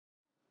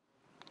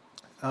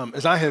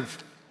As I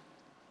have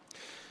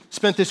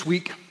spent this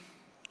week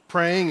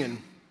praying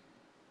and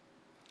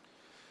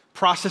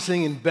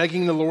processing and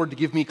begging the Lord to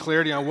give me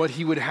clarity on what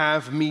He would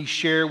have me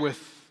share with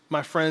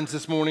my friends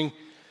this morning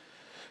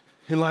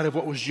in light of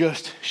what was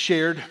just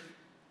shared,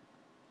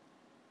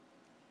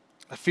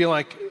 I feel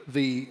like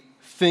the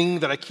thing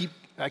that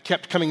I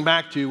kept coming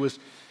back to was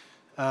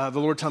the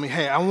Lord telling me,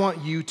 hey, I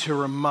want you to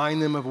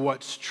remind them of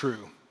what's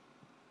true.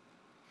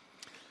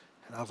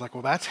 And I was like,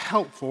 well, that's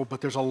helpful,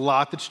 but there's a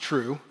lot that's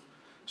true.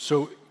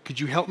 So could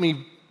you help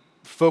me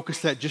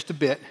focus that just a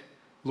bit,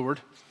 Lord?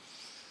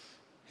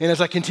 And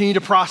as I continued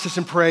to process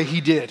and pray,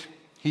 He did.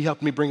 He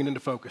helped me bring it into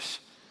focus.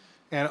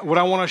 And what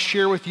I want to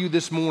share with you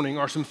this morning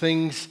are some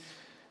things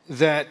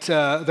that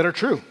are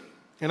true.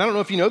 And I don't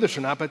know if you know this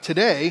or not, but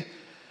today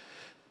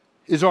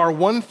is our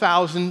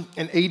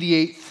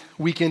 1,088th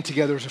weekend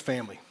together as a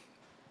family.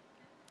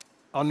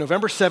 On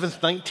November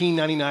 7th,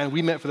 1999,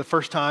 we met for the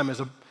first time as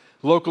a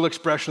local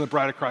expression of the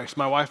Bride of Christ.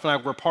 My wife and I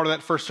were part of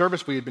that first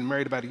service. We had been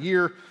married about a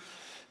year.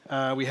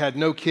 We had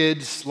no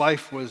kids.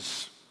 Life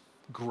was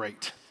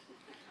great.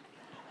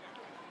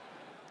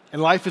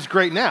 And life is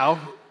great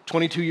now,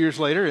 22 years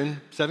later, and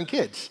 7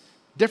 kids.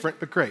 Different,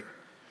 but great.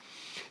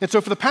 And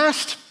so for the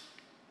past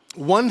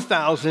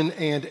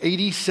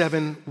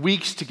 1,087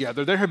 weeks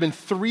together, there have been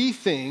 3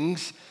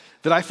 things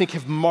that I think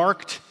have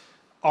marked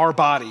our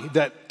body,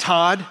 that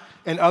Todd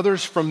and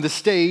others from the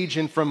stage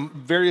and from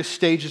various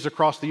stages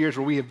across the years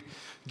where we have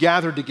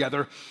gathered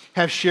together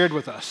have shared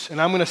with us.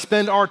 And I'm going to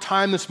spend our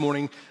time this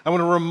morning, I want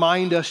to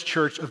remind us,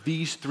 church, of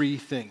these 3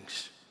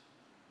 things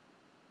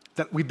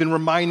that we've been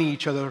reminding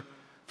each other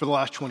for the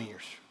last 20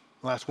 years,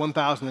 the last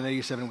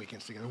 1,087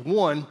 weekends together.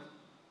 One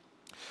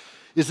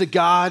is that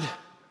God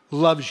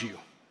loves you.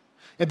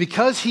 And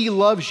because He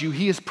loves you,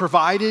 He has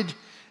provided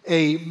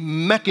a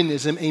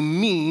mechanism, a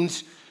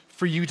means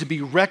for you to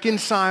be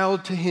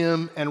reconciled to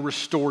Him and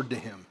restored to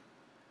Him.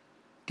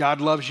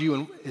 God loves you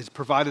and has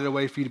provided a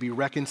way for you to be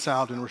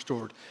reconciled and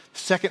restored.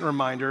 Second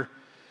reminder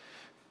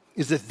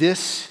is that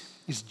this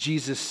is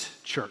Jesus'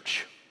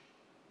 church.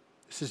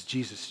 This is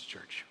Jesus'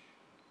 church.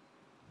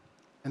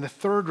 And the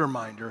third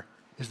reminder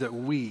is that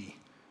we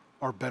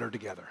are better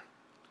together.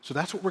 So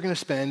that's what we're going to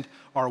spend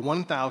our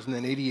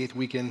 1,088th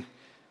weekend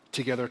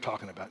together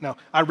talking about. Now,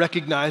 I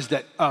recognize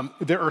that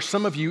there are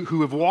some of you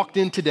who have walked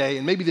in today,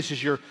 and maybe this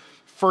is your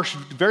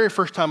very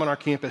first time on our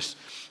campus,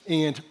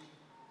 and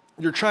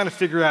you're trying to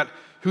figure out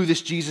who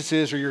this Jesus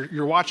is, or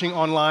you're watching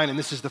online, and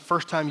this is the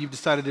first time you've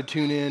decided to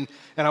tune in.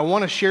 And I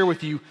want to share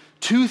with you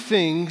 2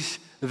 things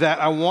that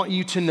I want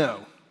you to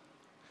know.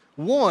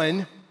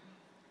 One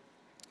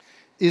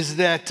is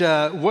that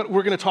what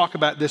we're going to talk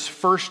about, this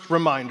first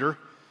reminder,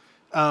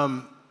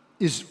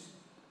 is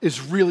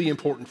really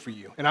important for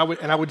you. And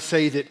I would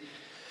say that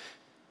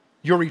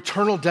your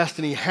eternal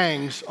destiny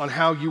hangs on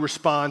how you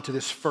respond to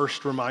this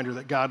first reminder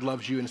that God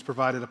loves you and has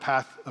provided a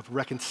path of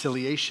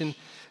reconciliation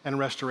and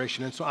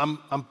restoration. And so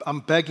I'm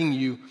begging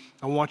you,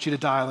 I want you to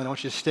dial in, I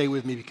want you to stay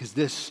with me because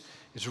this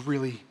is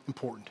really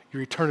important.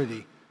 Your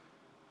eternity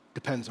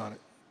depends on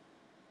it.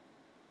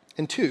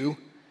 And 2,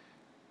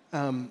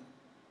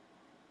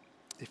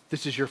 if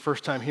this is your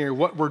first time here,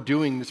 what we're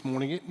doing this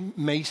morning, it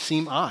may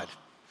seem odd.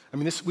 I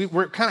mean,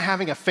 we're kind of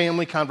having a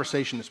family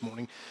conversation this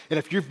morning. And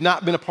if you've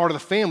not been a part of the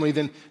family,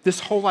 then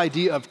this whole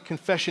idea of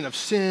confession of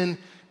sin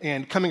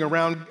and coming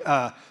around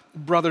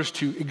brothers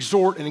to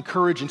exhort and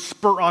encourage and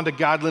spur on to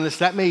godliness,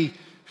 that may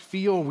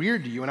feel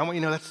weird to you. And I want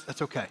you to know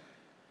that's okay.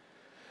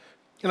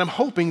 And I'm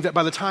hoping that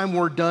by the time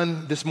we're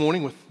done this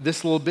morning with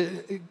this little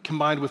bit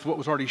combined with what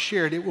was already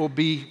shared, it will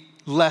be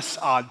less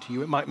odd to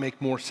you. It might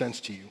make more sense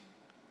to you.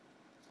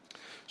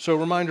 So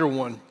reminder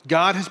 1,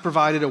 God has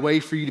provided a way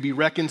for you to be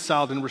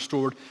reconciled and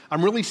restored.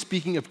 I'm really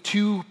speaking of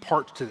 2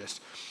 parts to this.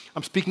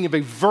 I'm speaking of a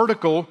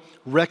vertical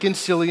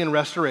reconciliation and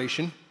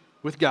restoration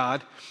with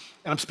God,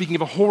 and I'm speaking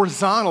of a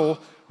horizontal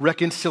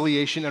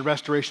reconciliation and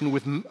restoration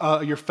with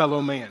your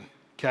fellow man,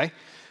 okay?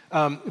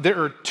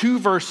 There are 2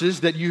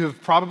 verses that you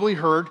have probably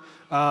heard,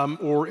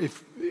 or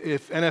if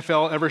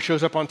NFL ever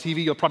shows up on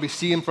TV, you'll probably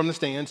see them from the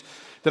stands,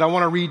 that I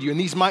want to read you. And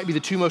these might be the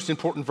 2 most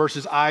important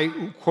verses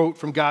I quote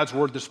from God's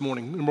word this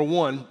morning. Number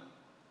 1,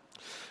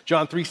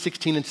 John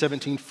 3:16 and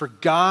 17. For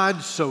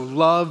God so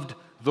loved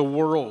the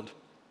world.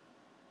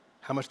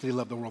 How much did He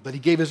love the world? That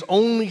He gave His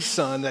only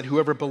Son, that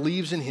whoever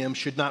believes in Him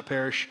should not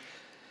perish,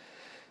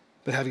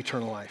 but have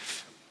eternal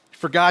life.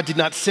 For God did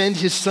not send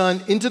His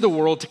Son into the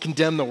world to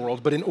condemn the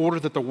world, but in order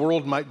that the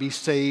world might be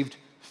saved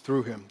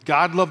through Him.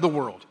 God loved the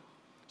world,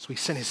 so He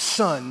sent His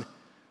Son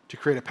to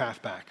create a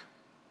path back.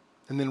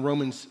 And then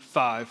Romans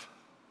 5,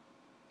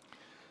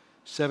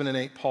 7 and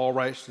 8, Paul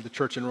writes to the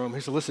church in Rome. He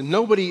said, listen,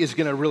 nobody is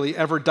going to really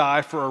ever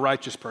die for a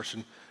righteous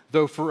person,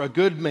 though for a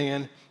good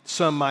man,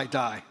 some might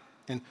die.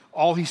 And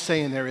all he's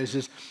saying there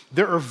is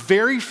there are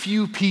very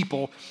few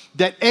people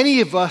that any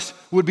of us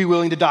would be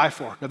willing to die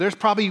for. Now, there's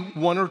probably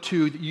 1 or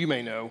 2 that you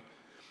may know,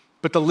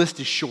 but the list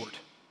is short.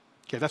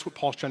 Okay, that's what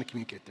Paul's trying to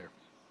communicate there.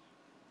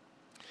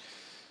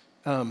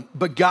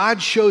 But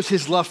God shows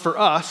His love for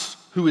us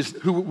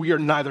who we are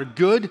neither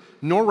good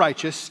nor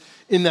righteous,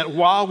 in that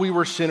while we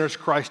were sinners,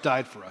 Christ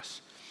died for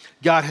us.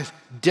 God has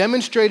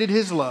demonstrated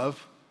his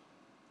love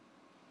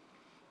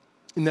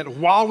in that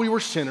while we were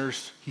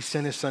sinners, he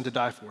sent his son to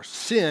die for us.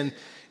 Sin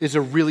is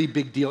a really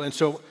big deal. And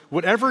so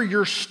whatever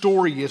your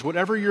story is,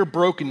 whatever your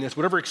brokenness,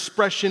 whatever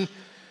expression,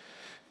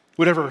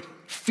 whatever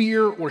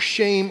fear or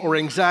shame or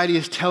anxiety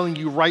is telling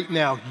you right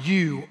now,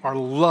 you are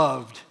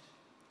loved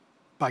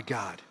by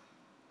God.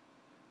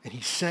 And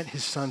he sent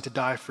his son to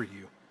die for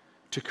you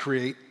to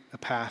create a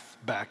path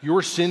back.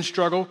 Your sin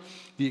struggle,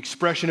 the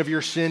expression of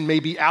your sin may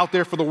be out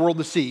there for the world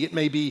to see. It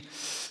may be,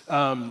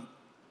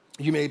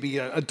 you may be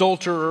an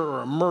adulterer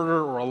or a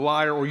murderer or a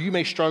liar, or you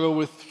may struggle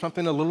with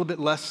something a little bit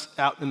less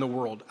out in the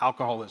world,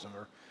 alcoholism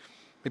or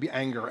maybe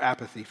anger or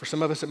apathy. For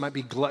some of us, it might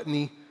be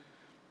gluttony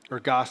or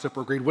gossip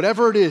or greed.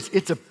 Whatever it is,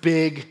 it's a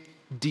big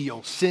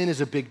deal. Sin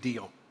is a big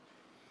deal.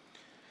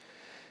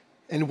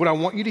 And what I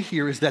want you to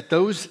hear is that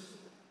those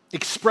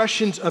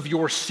expressions of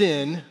your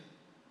sin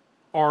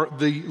are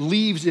the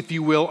leaves, if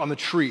you will, on the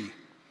tree.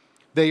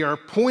 They are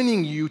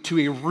pointing you to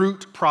a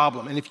root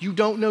problem. And if you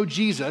don't know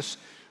Jesus,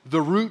 the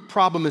root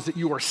problem is that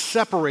you are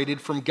separated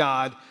from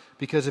God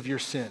because of your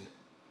sin.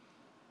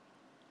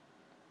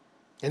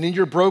 And in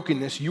your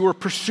brokenness, you are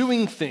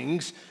pursuing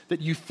things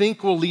that you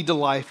think will lead to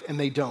life, and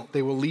they don't.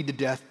 They will lead to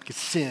death because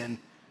sin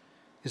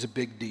is a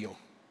big deal.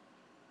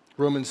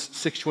 Romans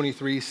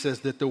 6:23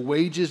 says that the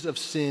wages of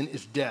sin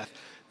is death.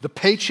 The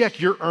paycheck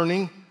you're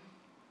earning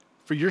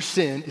for your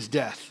sin is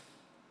death.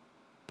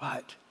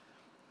 But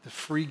the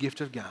free gift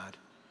of God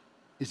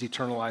is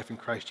eternal life in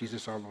Christ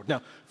Jesus our Lord.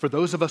 Now, for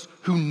those of us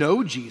who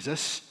know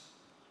Jesus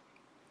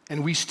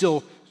and we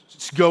still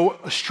go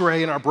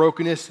astray in our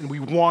brokenness and we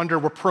wander,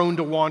 we're prone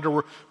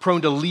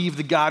to leave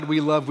the God we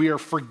love, we are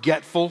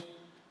forgetful.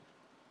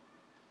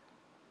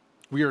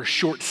 We are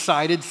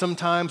short-sighted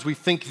sometimes. We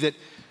think that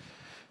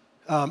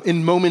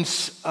in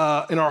moments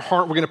in our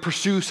heart we're going to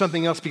pursue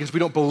something else because we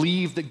don't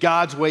believe that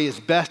God's way is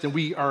best, and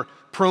we are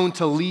prone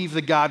to leave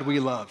the God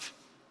we love.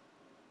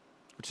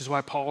 Which is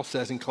why Paul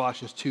says in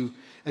Colossians 2,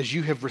 as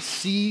you have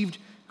received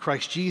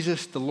Christ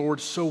Jesus the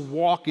Lord, so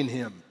walk in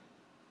him.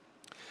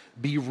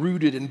 Be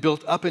rooted and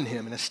built up in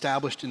him and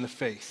established in the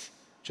faith,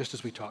 just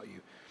as we taught you.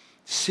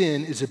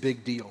 Sin is a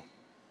big deal.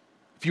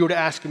 If you were to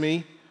ask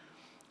me,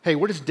 hey,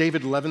 where does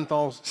David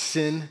Leventhal's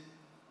sin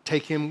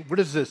take him? Where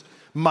does this,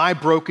 my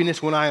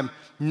brokenness, when I am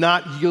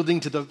not yielding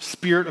to the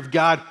Spirit of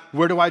God,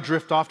 where do I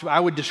drift off to?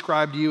 I would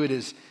describe to you it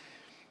as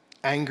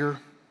anger,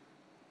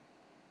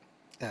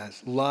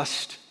 as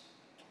lust,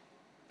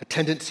 a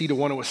tendency to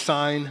want to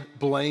assign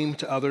blame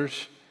to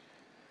others,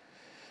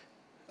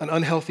 an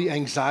unhealthy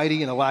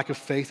anxiety and a lack of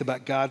faith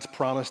about God's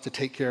promise to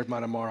take care of my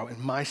tomorrow. And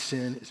my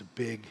sin is a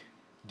big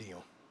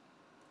deal.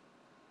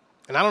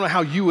 And I don't know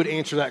how you would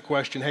answer that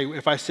question. Hey,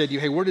 if I said to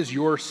you, hey, where does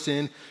your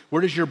sin,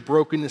 where does your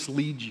brokenness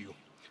lead you?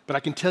 But I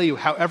can tell you,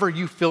 however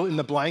you fill in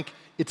the blank,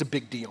 it's a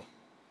big deal.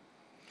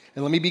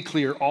 And let me be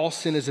clear, all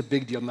sin is a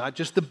big deal. Not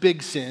just the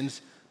big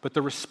sins, but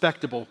the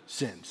respectable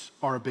sins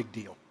are a big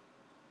deal.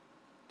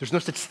 There's no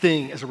such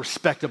thing as a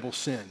respectable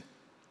sin.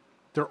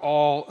 They're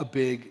all a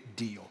big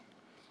deal.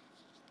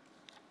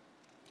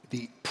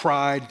 The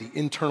pride, the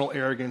internal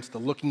arrogance, the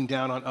looking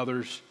down on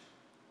others,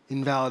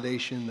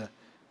 invalidation, the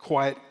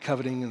quiet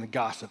coveting, and the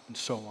gossip, and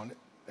so on.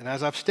 And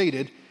as I've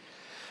stated,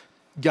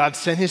 God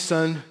sent his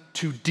son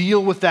to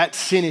deal with that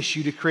sin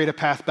issue to create a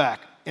path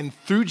back. And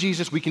through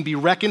Jesus, we can be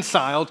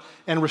reconciled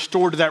and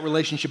restored to that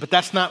relationship. But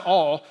that's not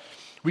all.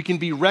 We can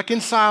be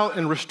reconciled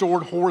and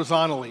restored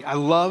horizontally. I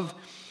love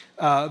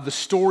the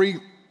story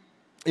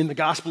in the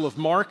Gospel of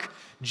Mark.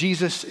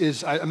 Jesus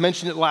is, I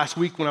mentioned it last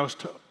week when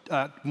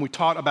we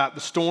taught about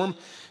the storm.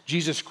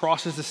 Jesus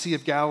crosses the Sea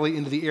of Galilee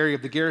into the area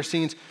of the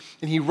Gerasenes,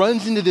 and he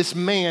runs into this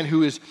man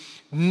who is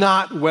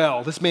not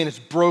well. This man is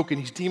broken.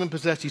 He's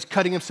demon-possessed. He's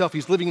cutting himself.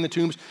 He's living in the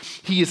tombs.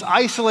 He is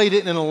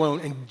isolated and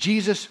alone, and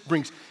Jesus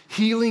brings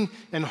healing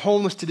and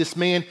wholeness to this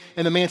man,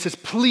 and the man says,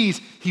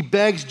 please, he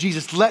begs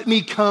Jesus, let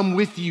me come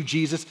with you,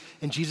 Jesus.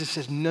 And Jesus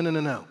says,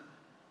 no.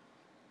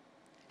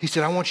 He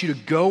said, I want you to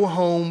go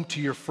home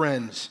to your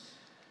friends.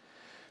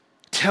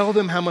 Tell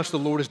them how much the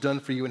Lord has done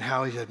for you and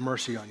how he had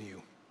mercy on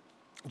you.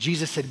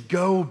 Jesus said,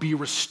 go be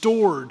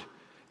restored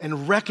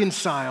and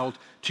reconciled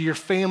to your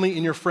family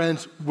and your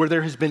friends where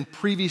there has been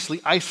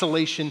previously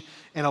isolation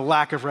and a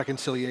lack of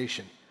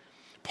reconciliation.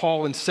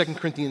 Paul in 2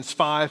 Corinthians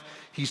 5,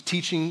 he's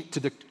teaching to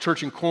the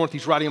church in Corinth.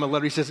 He's writing him a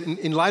letter. He says,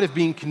 in light of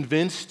being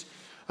convinced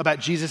about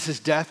Jesus'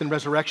 death and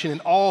resurrection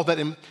and all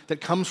that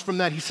comes from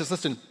that, he says,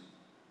 listen,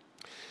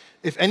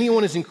 if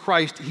anyone is in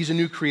Christ, he's a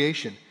new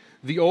creation.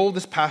 The old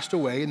has passed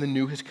away and the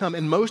new has come.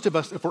 And most of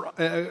us, if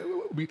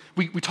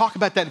we talk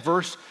about that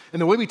verse,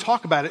 and the way we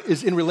talk about it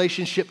is in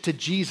relationship to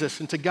Jesus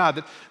and to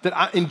God.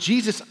 In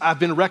Jesus, I've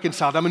been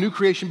reconciled. I'm a new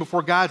creation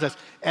before God does,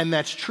 and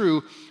that's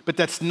true, but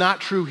that's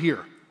not true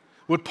here.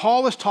 What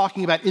Paul is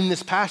talking about in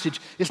this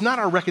passage is not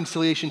our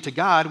reconciliation to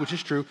God, which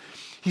is true.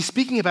 He's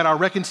speaking about our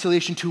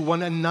reconciliation to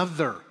one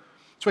another.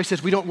 That's why he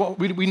says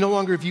we no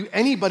longer view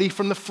anybody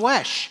from the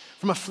flesh,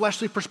 from a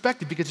fleshly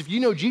perspective, because if you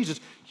know Jesus,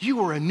 you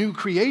are a new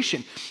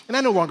creation. And I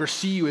no longer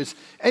see you as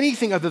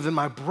anything other than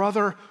my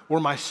brother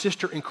or my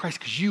sister in Christ,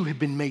 because you have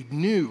been made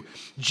new.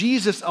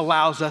 Jesus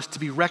allows us to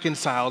be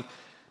reconciled,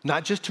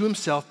 not just to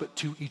himself, but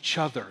to each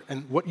other.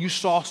 And what you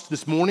saw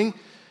this morning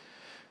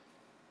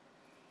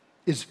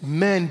is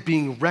men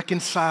being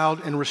reconciled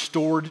and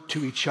restored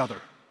to each other.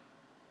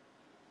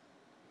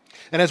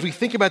 And as we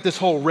think about this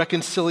whole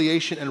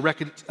reconciliation and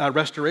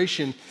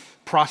restoration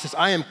process,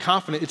 I am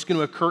confident it's going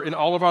to occur in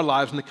all of our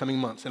lives in the coming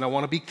months. And I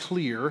want to be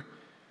clear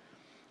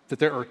that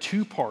there are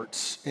two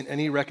parts in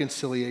any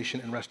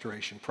reconciliation and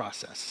restoration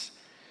process.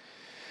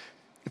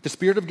 If the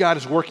Spirit of God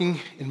is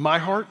working in my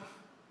heart,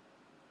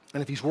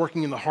 and if he's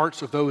working in the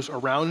hearts of those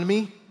around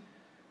me,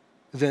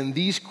 then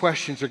these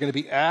questions are going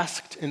to be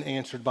asked and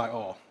answered by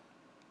all.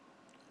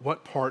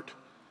 What part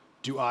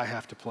do I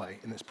have to play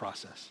in this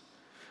process?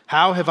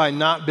 How have I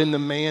not been the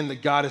man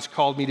that God has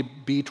called me to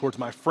be towards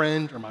my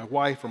friend or my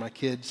wife or my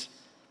kids?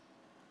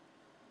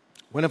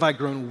 When have I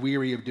grown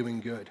weary of doing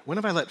good? When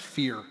have I let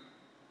fear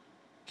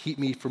keep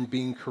me from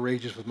being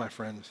courageous with my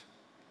friends?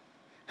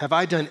 Have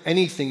I done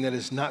anything that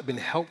has not been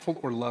helpful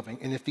or loving?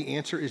 And if the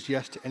answer is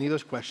yes to any of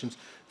those questions,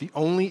 the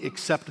only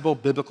acceptable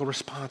biblical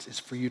response is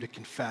for you to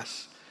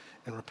confess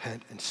and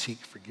repent and seek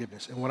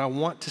forgiveness. And what I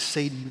want to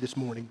say to you this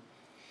morning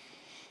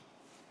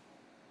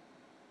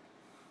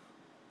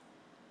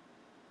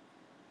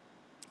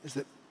is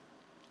that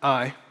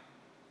I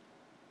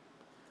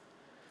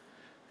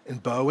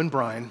and Bo and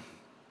Brian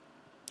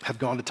have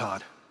gone to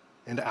Todd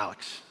and to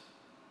Alex,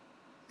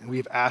 and we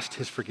have asked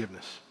his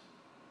forgiveness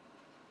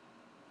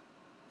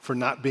for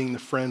not being the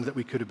friend that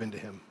we could have been to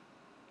him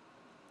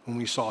when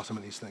we saw some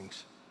of these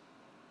things.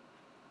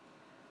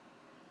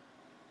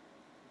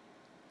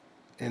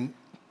 And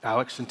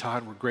Alex and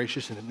Todd were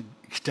gracious and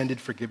extended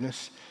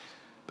forgiveness,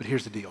 but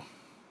here's the deal.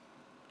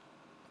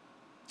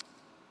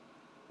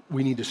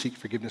 We need to seek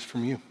forgiveness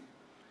from you,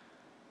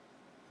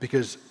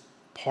 because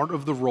part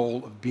of the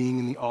role of being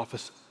in the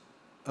office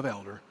of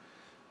elder,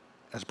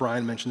 as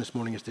Brian mentioned this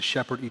morning, is to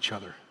shepherd each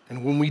other.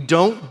 And when we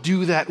don't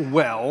do that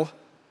well,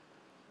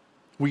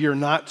 we are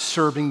not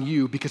serving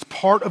you, because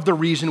part of the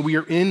reason we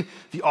are in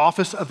the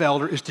office of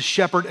elder is to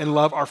shepherd and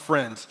love our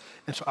friends.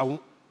 And so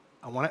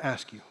I want to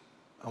ask you,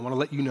 I want to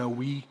let you know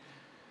we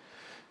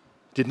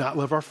did not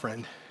love our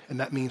friend, and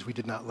that means we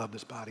did not love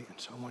this body. And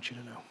so I want you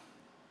to know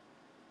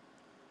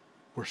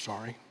we're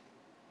sorry,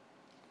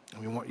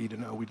 and we want you to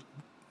know,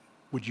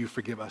 would you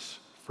forgive us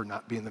for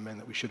not being the men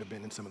that we should have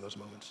been in some of those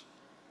moments?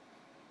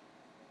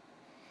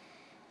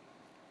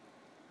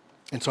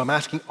 And so I'm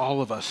asking all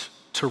of us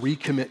to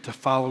recommit to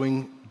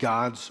following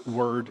God's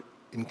word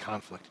in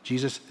conflict.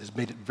 Jesus has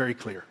made it very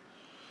clear.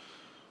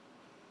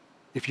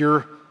 If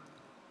you're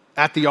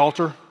at the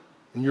altar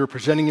and you're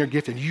presenting your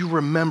gift and you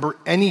remember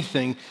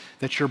anything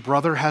that your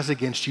brother has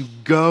against you,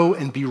 go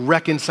and be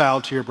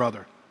reconciled to your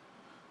brother.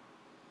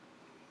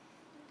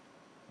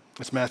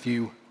 That's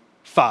Matthew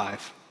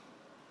 5.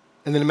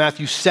 And then in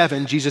Matthew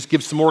 7, Jesus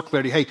gives some more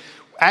clarity. Hey,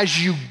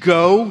 as you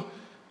go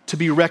to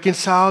be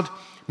reconciled,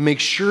 make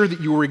sure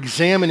that you are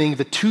examining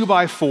the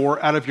 2x4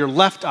 out of your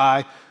left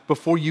eye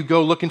before you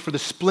go looking for the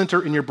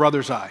splinter in your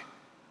brother's eye.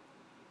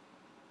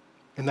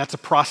 And that's a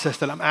process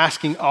that I'm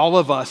asking all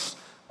of us,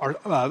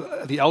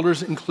 the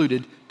elders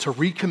included, to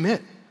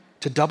recommit,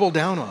 to double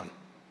down on.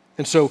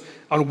 And so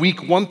on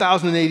week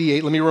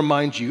 1088, let me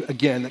remind you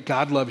again that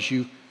God loves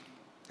you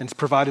and has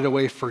provided a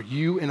way for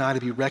you and I to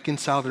be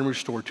reconciled and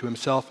restored to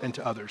himself and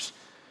to others.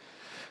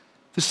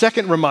 The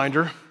second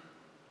reminder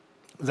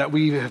that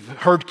we have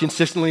heard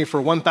consistently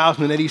for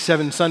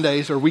 1,087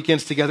 Sundays or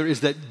weekends together is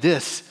that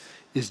this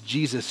is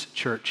Jesus'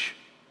 church.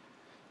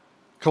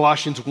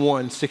 Colossians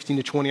 1, 16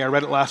 to 20. I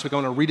read it last week. I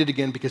want to read it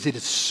again because it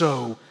is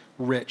so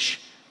rich.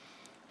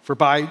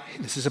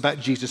 This is about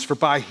Jesus. For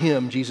by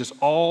him, Jesus,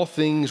 all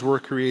things were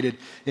created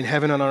in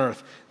heaven and on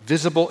earth,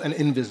 visible and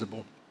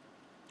invisible,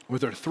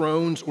 whether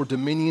thrones or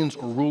dominions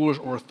or rulers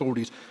or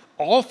authorities.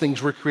 All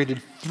things were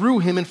created through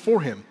him and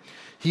for him.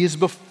 He is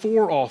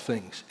before all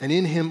things, and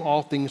in him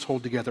all things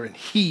hold together. And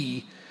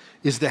he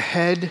is the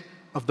head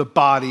of the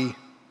body,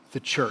 the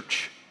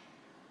church.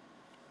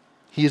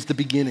 He is the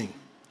beginning.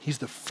 He's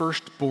the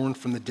firstborn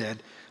from the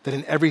dead, that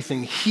in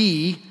everything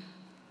he,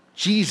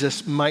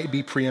 Jesus, might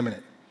be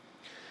preeminent.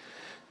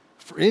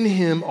 For in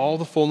him all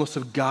the fullness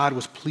of God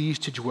was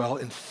pleased to dwell,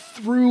 and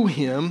through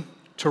him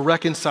to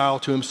reconcile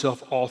to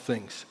himself all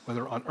things,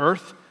 whether on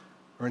earth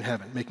or in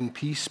heaven, making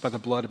peace by the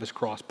blood of his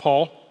cross.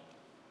 Paul,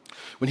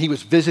 when he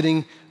was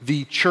visiting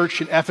the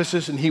church in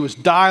Ephesus and he was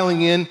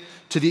dialing in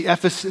to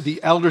the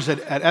elders at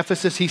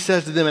Ephesus, he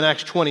says to them in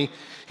Acts 20,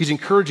 he's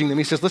encouraging them.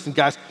 He says, listen,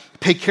 guys,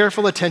 pay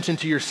careful attention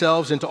to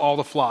yourselves and to all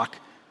the flock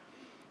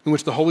in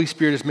which the Holy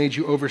Spirit has made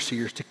you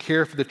overseers to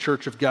care for the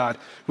church of God,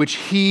 which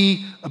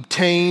he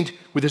obtained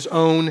with his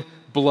own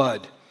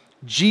blood.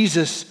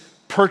 Jesus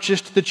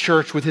purchased the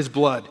church with his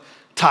blood.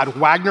 Todd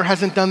Wagner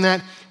hasn't done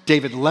that.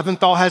 David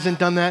Leventhal hasn't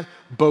done that.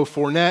 Bo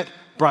Fournette,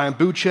 Brian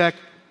Buchek,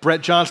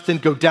 Brett Johnston,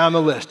 go down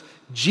the list.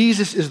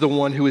 Jesus is the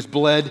one who has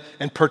bled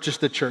and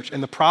purchased the church.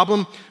 And the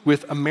problem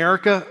with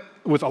America,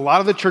 with a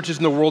lot of the churches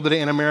in the world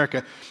today in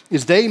America,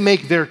 is they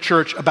make their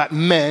church about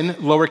men,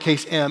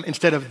 lowercase m,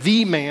 instead of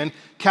the man,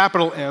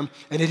 capital M,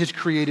 and it has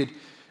created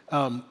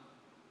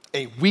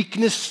a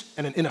weakness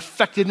and an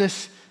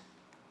ineffectiveness,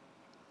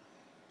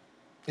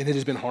 and it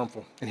has been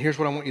harmful. And here's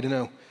what I want you to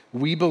know.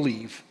 We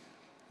believe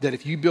that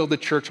if you build the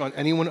church on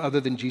anyone other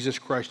than Jesus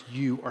Christ,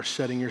 you are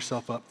setting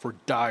yourself up for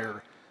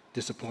dire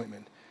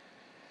disappointment.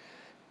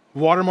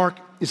 Watermark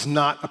is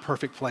not a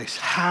perfect place.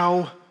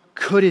 How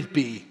could it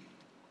be?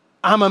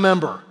 I'm a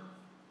member.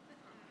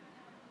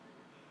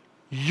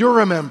 You're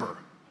a member.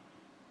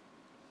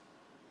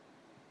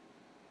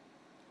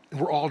 And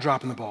we're all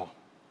dropping the ball.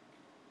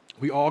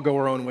 We all go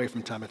our own way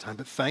from time to time,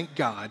 but thank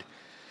God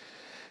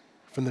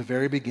from the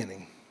very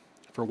beginning,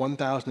 for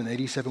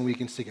 1,087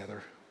 weekends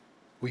together,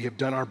 we have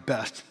done our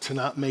best to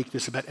not make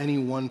this about any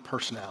one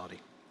personality.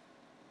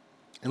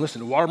 And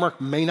listen, Watermark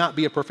may not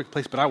be a perfect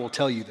place, but I will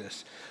tell you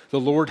this. The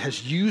Lord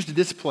has used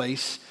this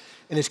place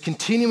and is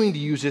continuing to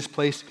use this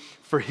place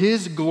for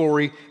his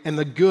glory and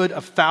the good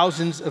of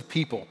thousands of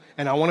people.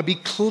 And I want to be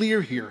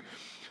clear here.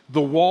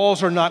 The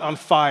walls are not on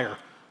fire.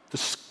 The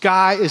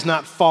sky is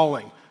not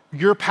falling.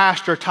 Your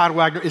pastor, Todd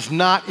Wagner, is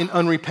not in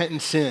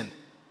unrepentant sin.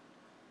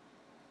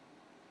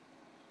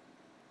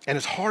 And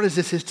as hard as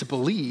this is to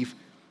believe,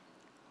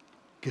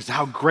 because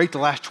how great the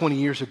last 20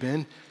 years have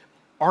been,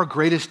 our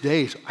greatest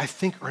days, I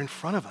think, are in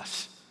front of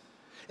us.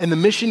 And the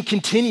mission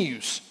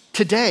continues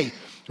today.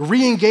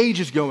 Re-engage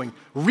is going.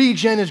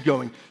 Regen is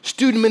going.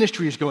 Student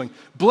ministry is going.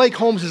 Blake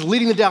Holmes is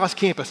leading the Dallas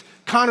campus.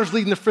 Connor's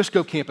leading the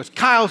Frisco campus.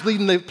 Kyle's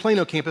leading the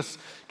Plano campus.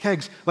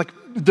 Kegs, like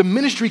the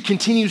ministry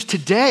continues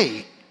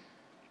today.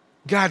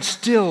 God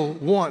still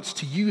wants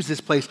to use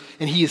this place,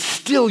 and he is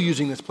still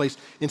using this place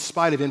in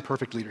spite of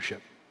imperfect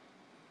leadership.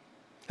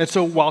 And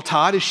so while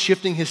Todd is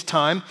shifting his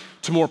time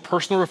to more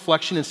personal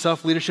reflection and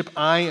self-leadership,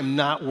 I am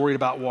not worried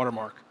about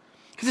Watermark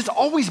because it's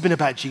always been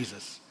about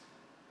Jesus.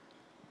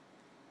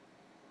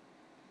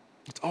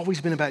 It's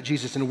always been about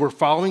Jesus, and we're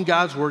following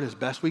God's word as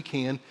best we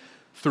can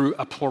through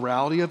a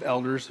plurality of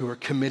elders who are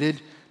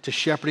committed to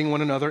shepherding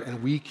one another,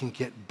 and we can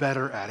get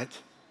better at it.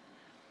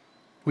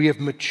 We have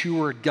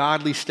mature,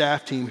 godly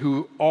staff team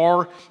who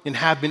are and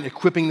have been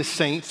equipping the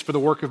saints for the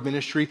work of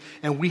ministry,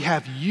 and we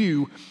have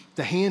you,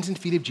 the hands and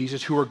feet of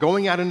Jesus, who are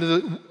going out into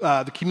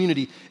the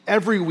community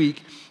every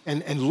week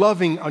and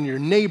loving on your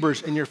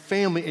neighbors and your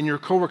family and your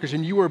coworkers,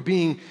 and you are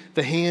being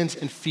the hands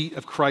and feet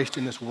of Christ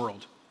in this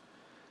world.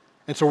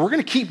 And so we're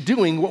going to keep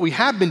doing what we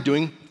have been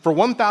doing for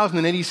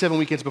 1,087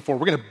 weekends before.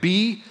 We're going to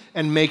be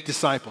and make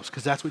disciples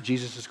because that's what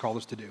Jesus has called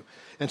us to do.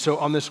 And so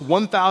on this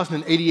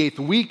 1,088th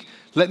week,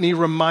 let me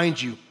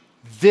remind you,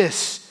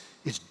 this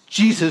is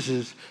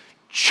Jesus'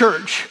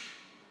 church.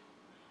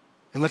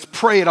 And let's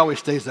pray it always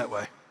stays that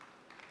way.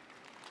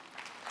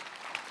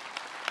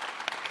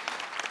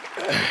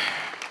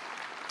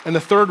 And the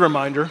third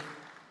reminder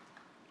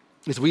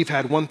is we've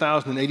had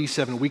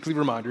 1,087 weekly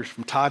reminders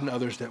from Todd and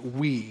others that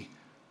we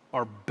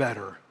are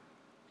better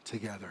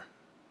together.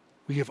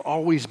 We have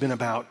always been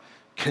about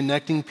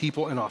connecting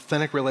people in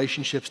authentic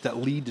relationships that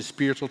lead to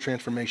spiritual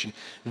transformation.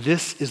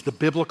 This is the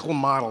biblical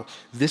model.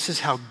 This is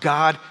how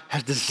God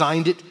has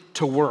designed it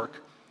to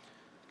work.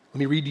 Let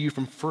me read to you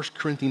from 1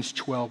 Corinthians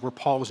 12, where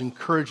Paul was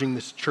encouraging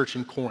this church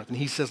in Corinth. And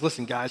he says,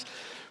 listen, guys,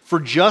 for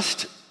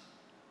just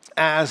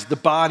as the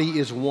body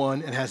is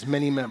one and has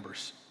many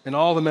members, and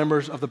all the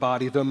members of the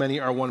body, though many,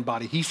 are one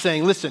body. He's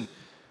saying, listen,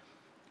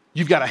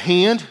 you've got a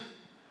hand,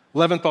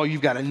 Leventhal,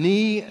 you've got a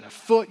knee and a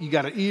foot, you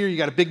got an ear, you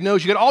got a big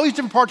nose, you got all these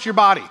different parts of your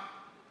body.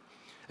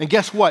 And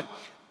guess what?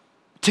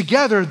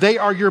 Together, they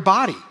are your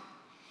body.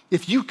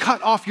 If you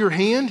cut off your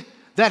hand,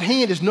 that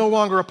hand is no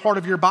longer a part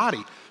of your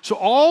body. So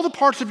all the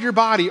parts of your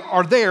body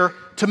are there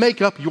to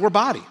make up your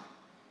body.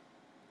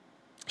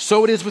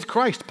 So it is with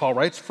Christ, Paul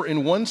writes, for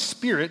in one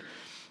spirit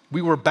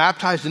we were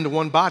baptized into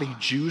one body,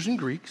 Jews and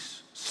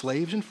Greeks,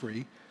 slaves and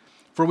free,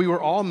 for we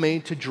were all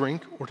made to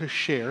drink or to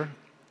share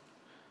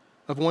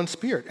of one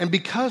spirit. And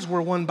because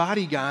we're one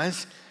body,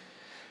 guys,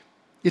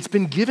 it's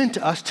been given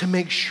to us to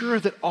make sure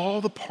that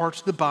all the parts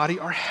of the body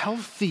are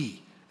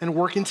healthy and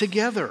working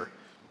together.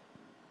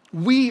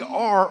 We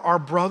are our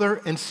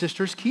brother and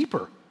sister's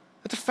keeper.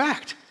 That's a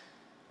fact.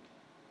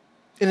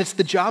 And it's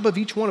the job of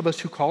each one of us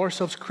who call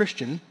ourselves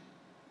Christian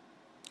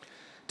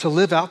to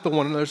live out the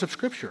one another's of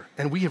Scripture.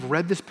 And we have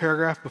read this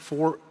paragraph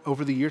before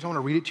over the years. I want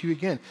to read it to you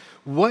again.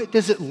 What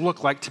does it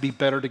look like to be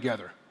better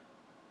together?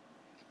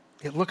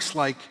 It looks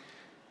like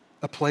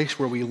a place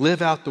where we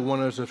live out the one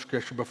another's of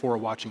Scripture before a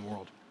watching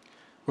world,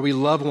 where we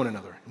love one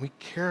another, and we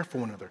care for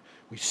one another,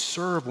 we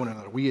serve one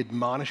another, we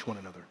admonish one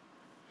another.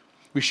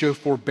 We show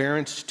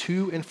forbearance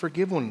to and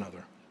forgive one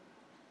another.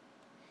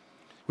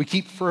 We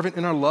keep fervent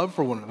in our love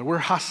for one another. We're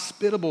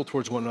hospitable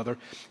towards one another.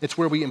 It's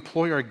where we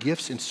employ our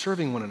gifts in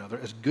serving one another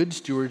as good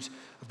stewards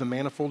of the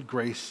manifold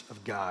grace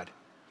of God.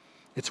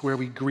 It's where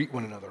we greet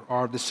one another,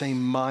 are of the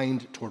same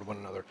mind toward one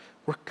another.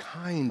 We're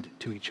kind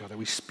to each other.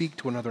 We speak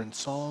to one another in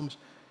psalms,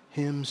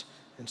 hymns,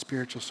 and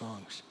spiritual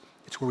songs.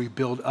 It's where we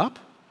build up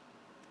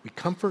We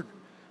comfort,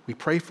 we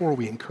pray for,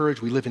 we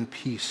encourage, we live in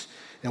peace,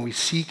 and we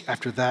seek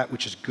after that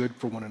which is good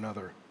for one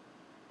another.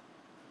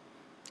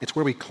 It's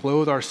where we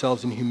clothe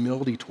ourselves in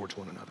humility towards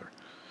one another.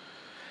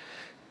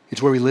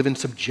 It's where we live in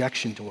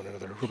subjection to one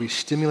another, where we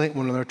stimulate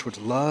one another towards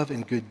love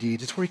and good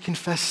deeds. It's where we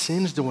confess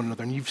sins to one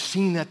another, and you've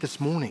seen that this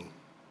morning.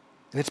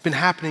 And it's been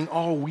happening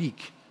all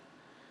week.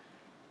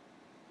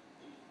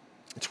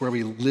 It's where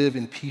we live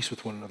in peace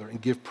with one another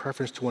and give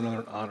preference to one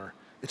another in honor.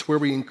 It's where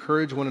we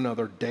encourage one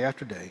another day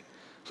after day,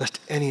 lest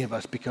any of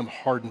us become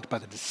hardened by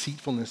the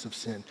deceitfulness of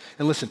sin.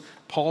 And listen,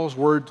 Paul's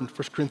words in 1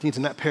 Corinthians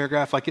in that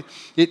paragraph, like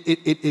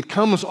it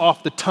comes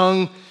off the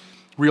tongue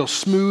real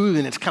smooth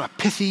and it's kind of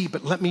pithy,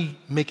 but let me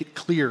make it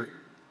clear.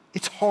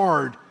 It's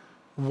hard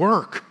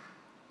work.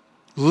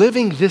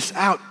 Living this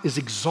out is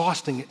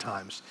exhausting at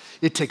times.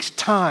 It takes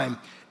time,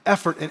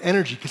 effort, and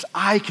energy because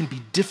I can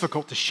be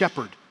difficult to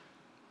shepherd.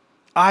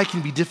 I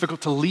can be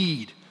difficult to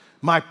lead.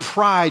 My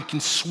pride can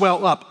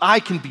swell up. I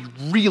can be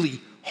really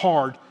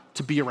hard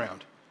to be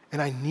around.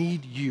 And I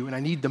need you, and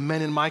I need the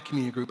men in my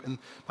community group and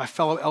my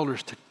fellow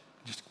elders to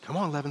just, come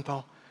on,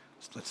 Leventhal,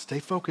 let's stay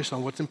focused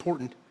on what's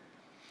important.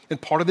 And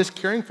part of this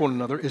caring for one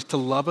another is to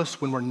love us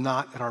when we're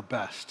not at our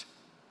best.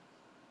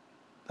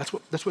 That's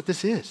what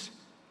this is.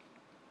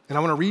 And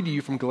I want to read to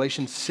you from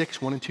Galatians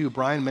 6, 1 and 2.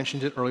 Brian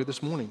mentioned it earlier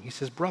this morning. He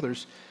says,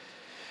 brothers,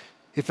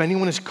 if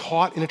anyone is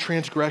caught in a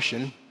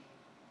transgression,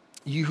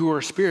 you who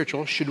are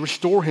spiritual should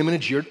restore him in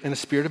a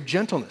spirit of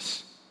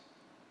gentleness.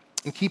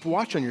 And keep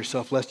watch on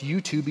yourself, lest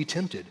you too be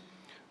tempted.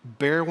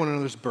 Bear one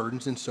another's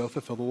burdens and so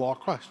fulfill the law of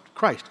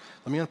Christ.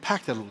 Let me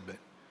unpack that a little bit.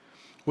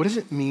 What does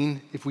it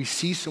mean if we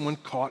see someone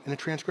caught in a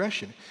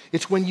transgression?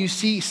 It's when you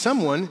see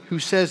someone who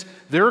says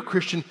they're a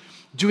Christian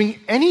doing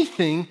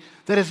anything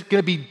that is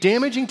going to be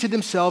damaging to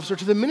themselves or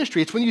to the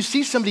ministry. It's when you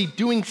see somebody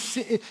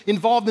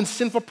involved in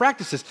sinful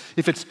practices,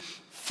 if it's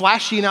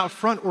flashy and out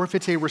front or if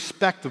it's a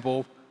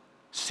respectable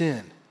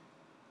sin,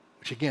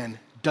 which again,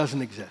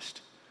 doesn't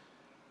exist.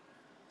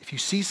 If you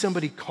see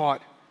somebody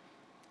caught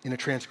in a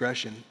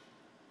transgression,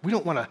 we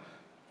don't want to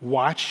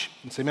watch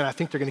and say, man, I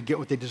think they're going to get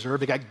what they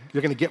deserve. They're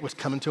going to get what's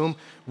coming to them.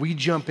 We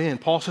jump in.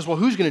 Paul says, well,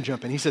 who's going to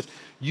jump in? He says,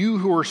 you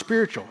who are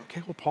spiritual.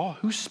 Okay, well, Paul,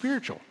 who's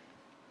spiritual?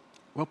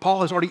 Well,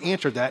 Paul has already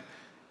answered that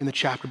in the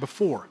chapter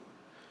before.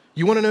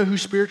 You want to know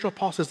who's spiritual?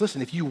 Paul says,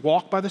 listen, if you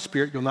walk by the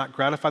Spirit, you'll not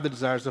gratify the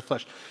desires of the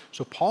flesh.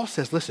 So Paul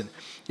says, listen,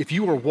 if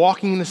you are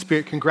walking in the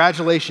Spirit,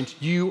 congratulations,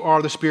 you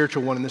are the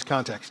spiritual one in this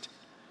context.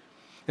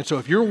 And so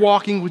if you're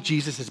walking with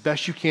Jesus as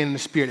best you can in the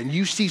Spirit and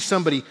you see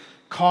somebody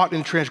caught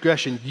in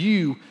transgression,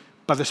 you,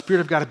 by the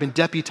Spirit of God, have been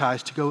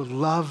deputized to go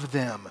love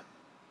them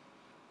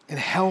and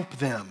help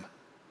them,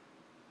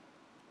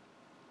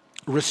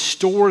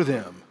 restore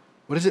them.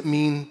 What does it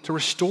mean to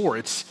restore?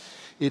 It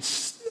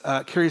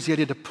carries the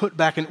idea to put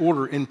back in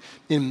order.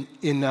 In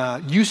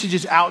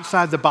usages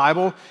outside the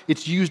Bible,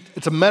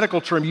 it's a medical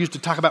term used to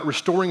talk about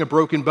restoring a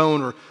broken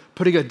bone or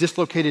putting a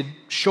dislocated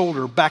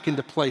shoulder back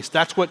into place.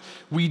 That's what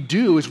we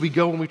do is we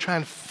go and we try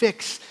and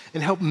fix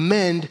and help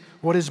mend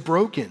what is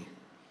broken.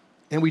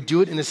 And we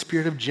do it in a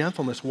spirit of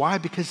gentleness. Why?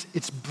 Because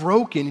it's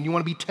broken and you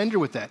want to be tender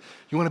with that.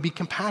 You want to be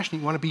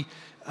compassionate. You want to be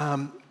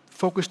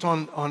focused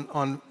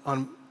on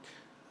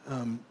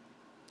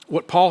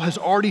what Paul has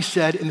already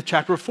said in the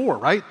chapter 4,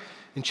 right?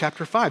 In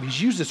chapter 5,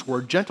 he's used this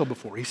word gentle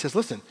before. He says,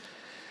 listen,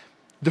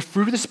 the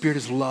fruit of the Spirit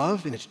is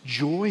love and it's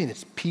joy and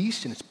it's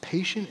peace and it's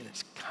patience and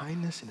it's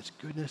kindness and it's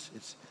goodness,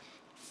 it's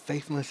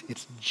faithfulness,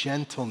 it's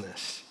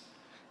gentleness,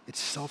 it's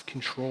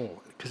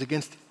self-control. Because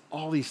against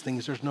all these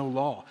things, there's no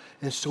law.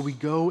 And so we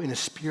go in a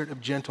spirit of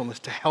gentleness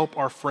to help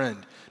our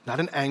friend, not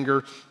in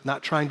anger,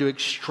 not trying to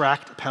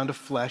extract a pound of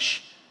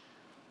flesh.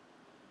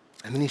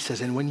 And then he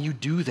says, and when you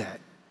do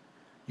that,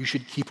 you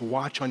should keep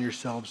watch on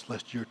yourselves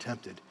lest you're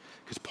tempted.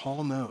 Because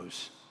Paul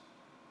knows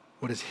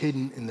what is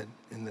hidden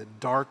in the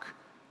dark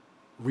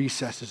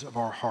recesses of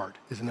our heart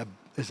is an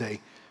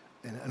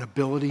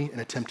ability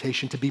and a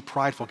temptation to be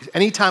prideful. Because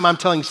anytime I'm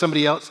telling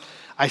somebody else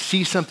I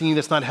see something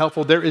that's not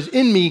helpful, there is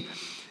in me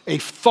a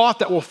thought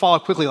that will follow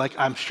quickly, like,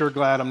 I'm sure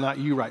glad I'm not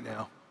you right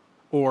now,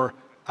 or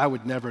I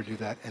would never do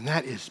that. And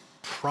that is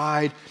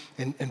pride.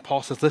 And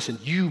Paul says, listen,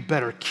 you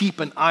better keep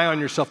an eye on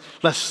yourself,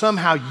 lest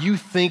somehow you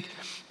think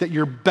that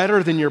you're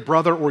better than your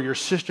brother or your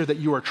sister that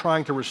you are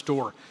trying to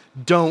restore.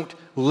 Don't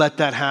let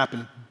that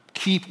happen.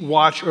 Keep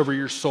watch over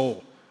your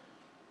soul.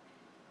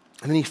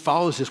 And then he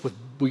follows this with,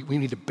 we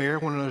need to bear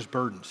one another's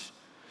burdens.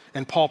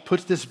 And Paul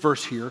puts this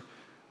verse here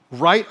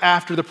right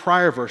after the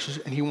prior verses,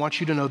 and he wants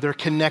you to know they're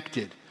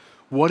connected.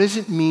 What does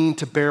it mean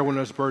to bear one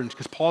another's burdens?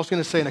 Because Paul's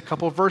going to say in a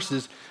couple of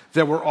verses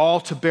that we're all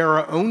to bear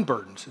our own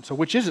burdens. And so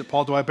which is it,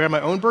 Paul? Do I bear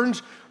my own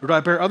burdens or do I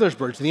bear others'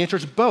 burdens? And the answer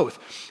is both.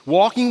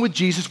 Walking with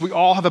Jesus, we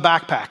all have a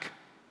backpack.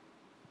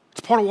 It's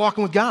part of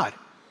walking with God.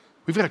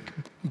 We've got to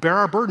bear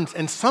our burdens.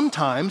 And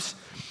sometimes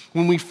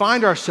when we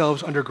find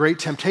ourselves under great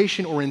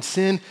temptation or in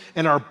sin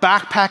and our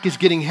backpack is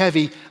getting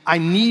heavy, I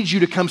need you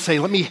to come say,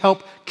 let me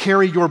help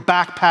carry your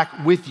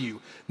backpack with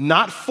you.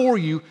 Not for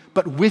you,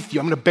 but with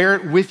you. I'm going to bear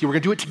it with you. We're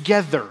going to do it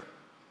together.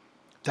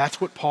 That's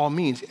what Paul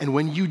means. And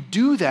when you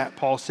do that,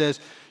 Paul says,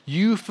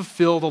 You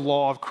fulfill the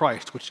law of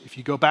Christ, which if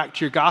you go back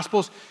to your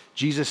Gospels,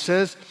 Jesus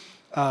says,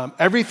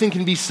 everything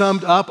can be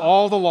summed up,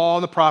 all the law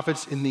and the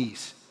prophets, in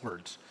these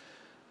words: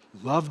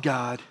 love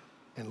God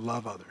and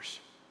love others.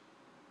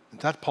 And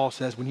that, Paul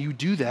says, when you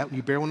do that, when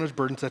you bear one of those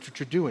burdens, that's what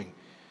you're doing.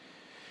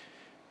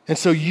 And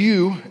so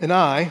you and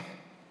I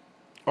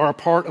are a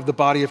part of the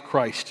body of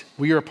Christ.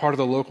 We are a part of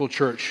the local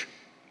church.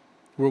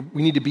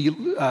 We need to be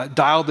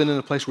dialed in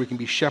a place where we can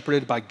be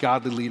shepherded by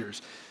godly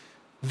leaders.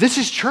 This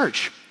is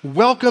church.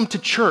 Welcome to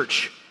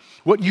church.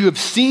 What you have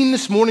seen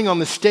this morning on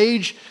the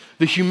stage,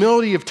 the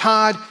humility of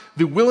Todd,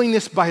 the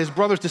willingness by his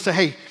brothers to say,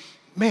 hey,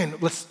 man,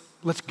 let's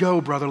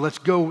go, brother. Let's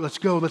go.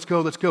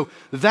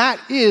 That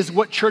is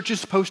what church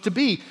is supposed to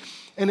be.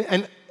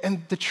 And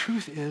the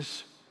truth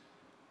is,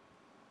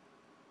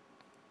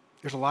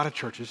 there's a lot of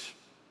churches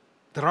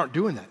that aren't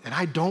doing that. And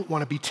I don't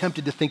want to be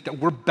tempted to think that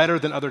we're better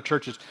than other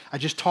churches. I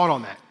just taught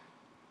on that.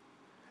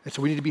 And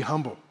so we need to be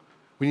humble.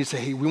 We need to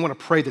say, hey, we want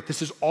to pray that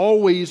this is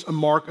always a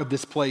mark of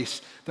this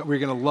place, that we're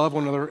going to love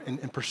one another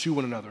and pursue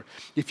one another.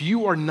 If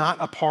you are not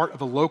a part of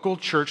a local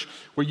church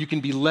where you can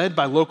be led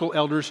by local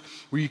elders,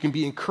 where you can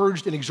be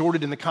encouraged and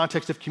exhorted in the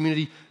context of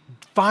community,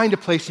 find a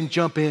place and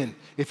jump in.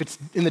 If it's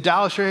in the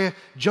Dallas area,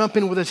 jump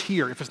in with us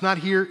here. If it's not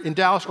here in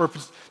Dallas, or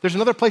if there's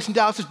another place in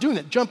Dallas that's doing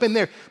that, jump in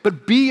there.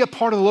 But be a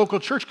part of the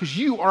local church, because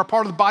you are a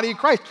part of the body of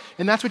Christ,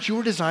 and that's what you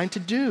were designed to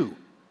do.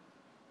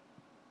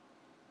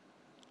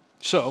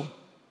 So,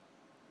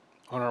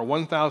 on our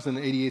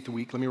 1088th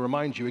week, let me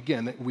remind you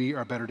again that we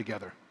are better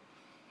together.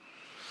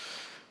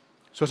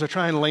 So as I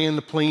try and land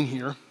the plane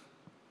here,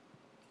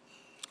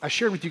 I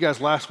shared with you guys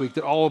last week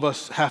that all of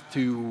us have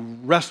to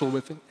wrestle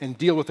with and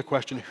deal with the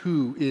question,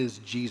 who is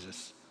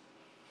Jesus?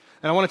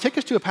 And I want to take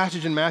us to a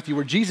passage in Matthew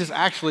where Jesus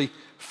actually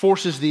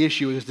forces the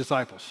issue with his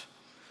disciples.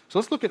 So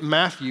let's look at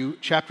Matthew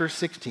chapter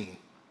 16,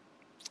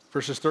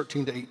 verses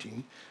 13 to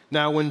 18.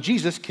 Now, when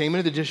Jesus came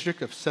into the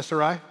district of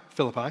Caesarea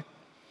Philippi,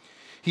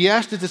 he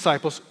asked his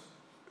disciples,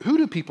 who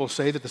do people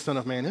say that the Son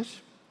of Man is?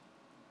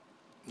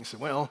 He said,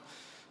 well,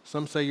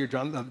 some say you're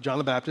John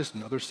the Baptist,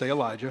 and others say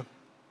Elijah.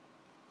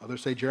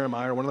 Others say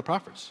Jeremiah or one of the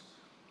prophets.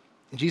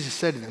 And Jesus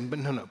said to them,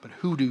 but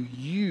who do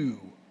you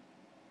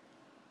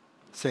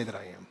say that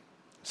I am?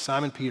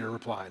 Simon Peter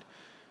replied,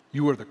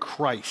 you are the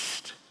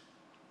Christ,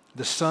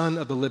 the Son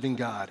of the living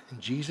God. And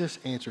Jesus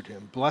answered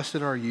him, blessed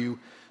are you,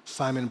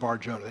 Simon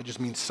Bar-Jonah. That just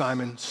means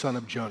Simon, son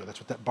of Jonah. That's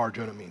what that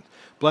Bar-Jonah means.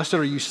 Blessed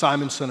are you,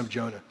 Simon, son of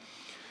Jonah.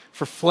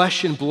 For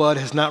flesh and blood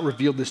has not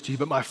revealed this to you,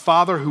 but my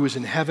Father who is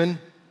in heaven.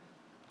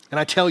 And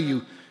I tell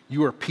you,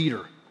 you are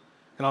Peter.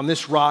 And on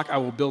this rock I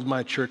will build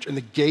my church, and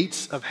the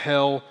gates of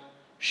hell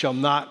shall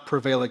not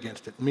prevail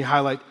against it. Let me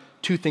highlight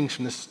two things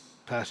from this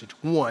passage.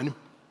 One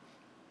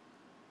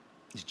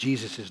is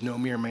Jesus is no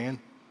mere man,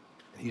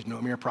 and he's no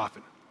mere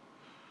prophet.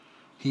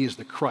 He is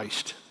the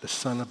Christ, the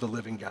Son of the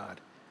living God.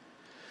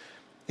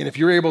 And if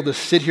you're able to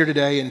sit here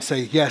today and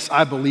say, yes,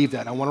 I believe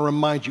that, I want to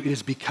remind you, it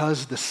is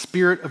because the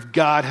Spirit of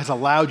God has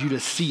allowed you to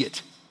see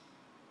it.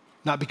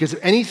 Not because of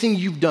anything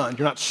you've done.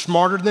 You're not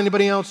smarter than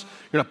anybody else.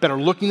 You're not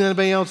better looking than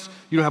anybody else.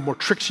 You don't have more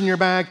tricks in your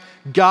bag.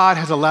 God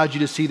has allowed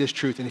you to see this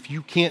truth. And if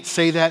you can't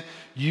say that,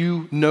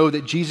 you know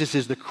that Jesus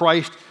is the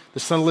Christ, the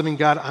Son of the living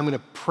God. I'm going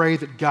to pray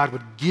that God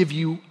would give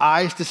you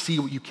eyes to see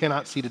what you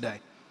cannot see today.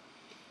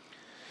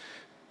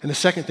 And the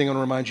second thing I want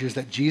to remind you is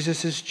that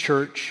Jesus'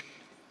 church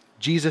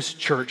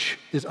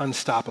is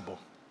unstoppable.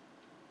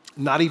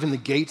 Not even the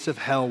gates of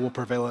hell will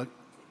prevail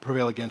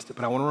against it.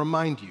 But I want to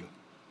remind you,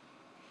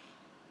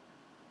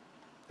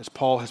 as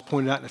Paul has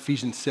pointed out in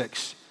Ephesians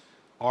 6,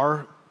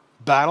 our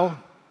battle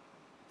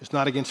is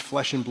not against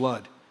flesh and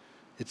blood.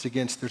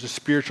 There's a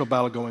spiritual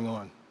battle going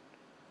on.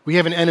 We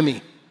have an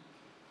enemy.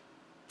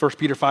 1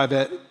 Peter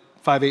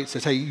 5:8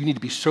 says, hey, you need to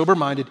be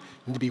sober-minded, you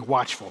need to be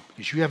watchful,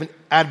 because you have an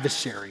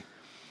adversary,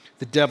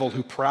 the devil,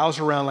 who prowls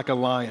around like a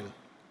lion,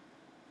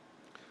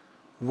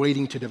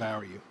 waiting to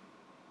devour you.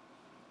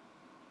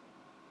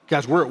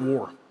 Guys, we're at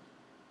war.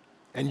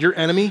 And your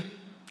enemy,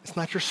 it's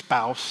not your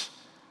spouse.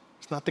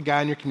 It's not the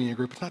guy in your community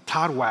group. It's not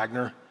Todd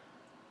Wagner.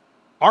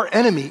 Our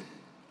enemy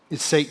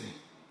is Satan.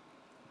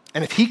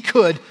 And if he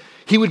could,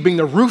 he would bring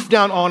the roof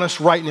down on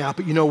us right now.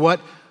 But you know what?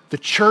 The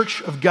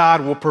church of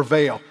God will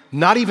prevail.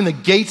 Not even the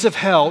gates of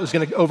hell is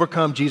going to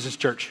overcome Jesus'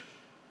 church.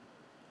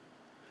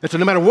 And so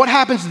no matter what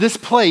happens to this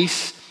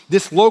place,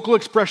 this local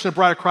expression of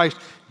Bride of Christ,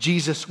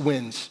 Jesus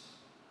wins.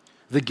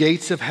 The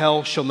gates of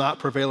hell shall not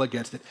prevail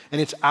against it. And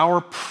it's our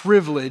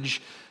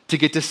privilege to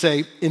get to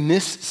say, in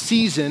this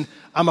season,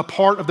 I'm a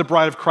part of the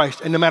bride of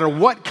Christ. And no matter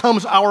what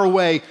comes our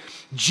way,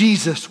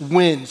 Jesus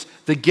wins.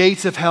 The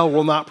gates of hell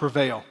will not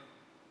prevail.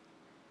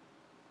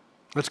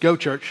 Let's go,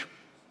 church.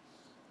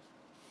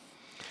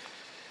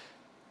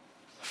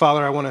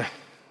 Father, I want to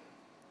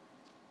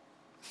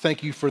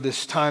thank you for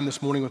this time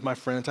this morning with my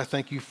friends. I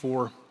thank you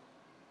for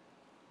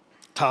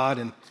Todd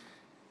and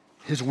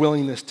his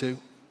willingness to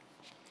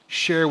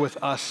share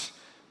with us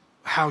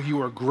how you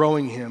are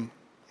growing him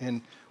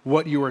and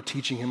what you are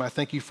teaching him. I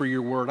thank you for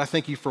your word. I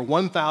thank you for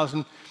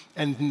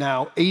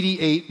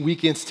 1,088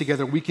 weekends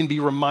together. We can be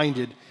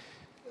reminded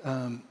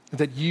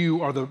that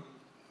you are the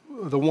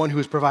the one who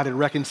has provided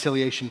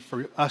reconciliation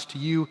for us to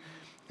you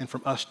and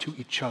from us to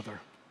each other.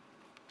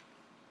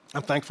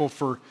 I'm thankful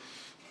for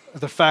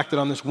the fact that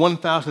on this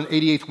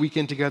 1088th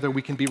weekend together,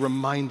 we can be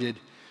reminded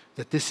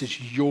that this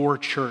is your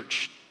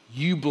church.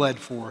 You bled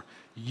for,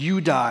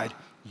 you died,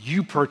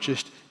 you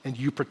purchased, and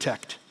you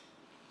protect.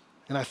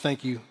 And I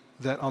thank you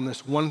that on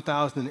this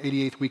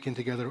 1088th weekend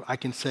together, I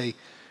can say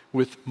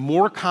with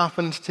more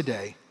confidence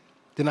today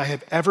than I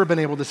have ever been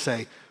able to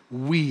say,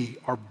 we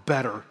are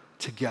better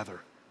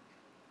together.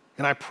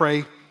 And I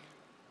pray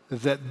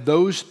that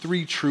those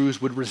three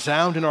truths would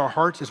resound in our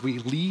hearts as we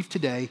leave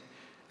today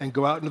and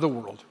go out into the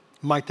world.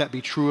 Might that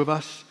be true of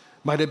us?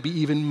 Might it be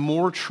even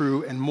more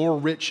true and more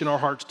rich in our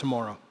hearts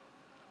tomorrow?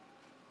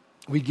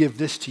 We give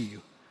this to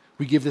you.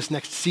 We give this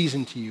next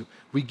season to you.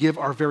 We give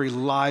our very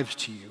lives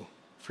to you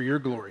for your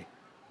glory.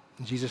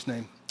 In Jesus'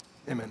 name,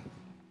 amen.